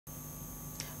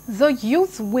The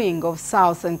youth wing of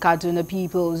Southern Kaduna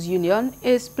People's Union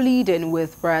is pleading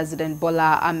with President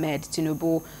Bola Ahmed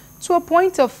Tinubu to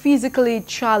appoint a physically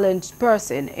challenged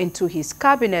person into his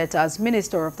cabinet as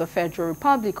Minister of the Federal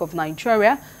Republic of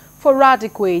Nigeria for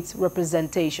adequate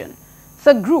representation.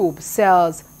 The group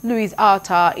says Louise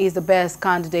Auta is the best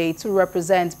candidate to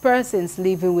represent persons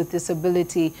living with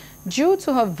disability due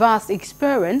to her vast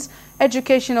experience,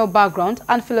 educational background,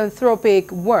 and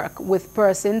philanthropic work with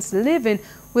persons living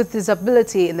with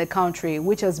disability in the country,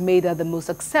 which has made her the most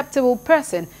acceptable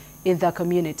person in the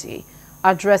community.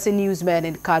 Addressing newsmen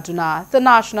in Kaduna, the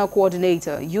National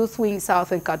Coordinator, Youth Wing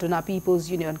Southern Kaduna People's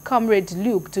Union, Comrade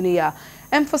Luke Dunia,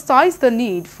 emphasized the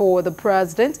need for the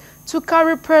President to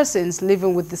carry persons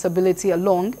living with disability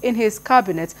along in his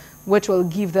cabinet, which will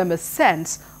give them a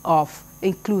sense of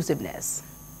inclusiveness.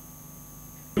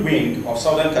 The Wing of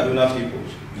Southern Kaduna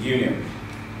People's Union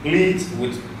pleads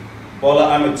with Bola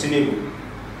Ahmed Tinubu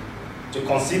to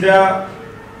consider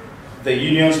the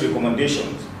Union's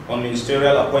recommendations on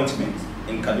ministerial appointment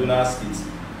in Kaduna State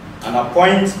and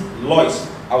appoint Louise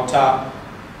Auta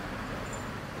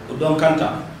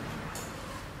Udonkanta,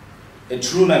 a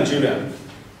true Nigerian,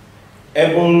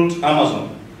 able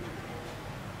Amazon,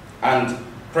 and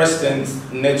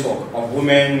President's Network of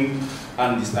Women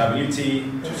and Disability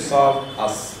to serve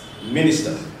as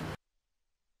ministers.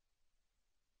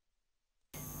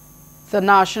 The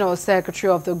National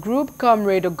Secretary of the group,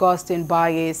 Comrade Augustine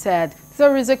Baye, said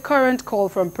there is a current call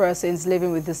from persons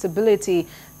living with disability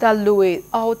that Louise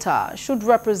Auta should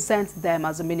represent them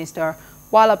as a minister,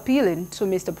 while appealing to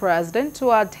Mr. President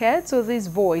to adhere to this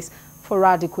voice for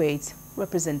adequate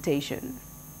representation.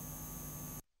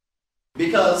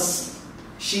 Because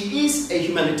she is a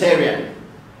humanitarian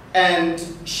and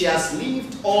she has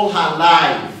lived all her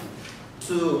life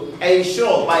to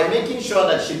ensure, by making sure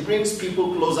that she brings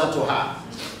people closer to her.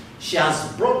 She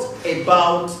has brought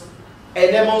about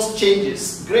enormous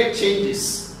changes, great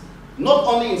changes, not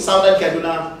only in Southern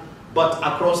Kaduna, but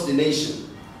across the nation.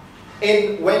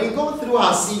 And when you go through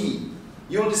her CV,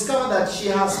 you'll discover that she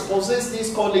has possessed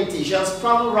this quality. She has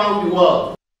traveled around the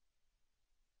world.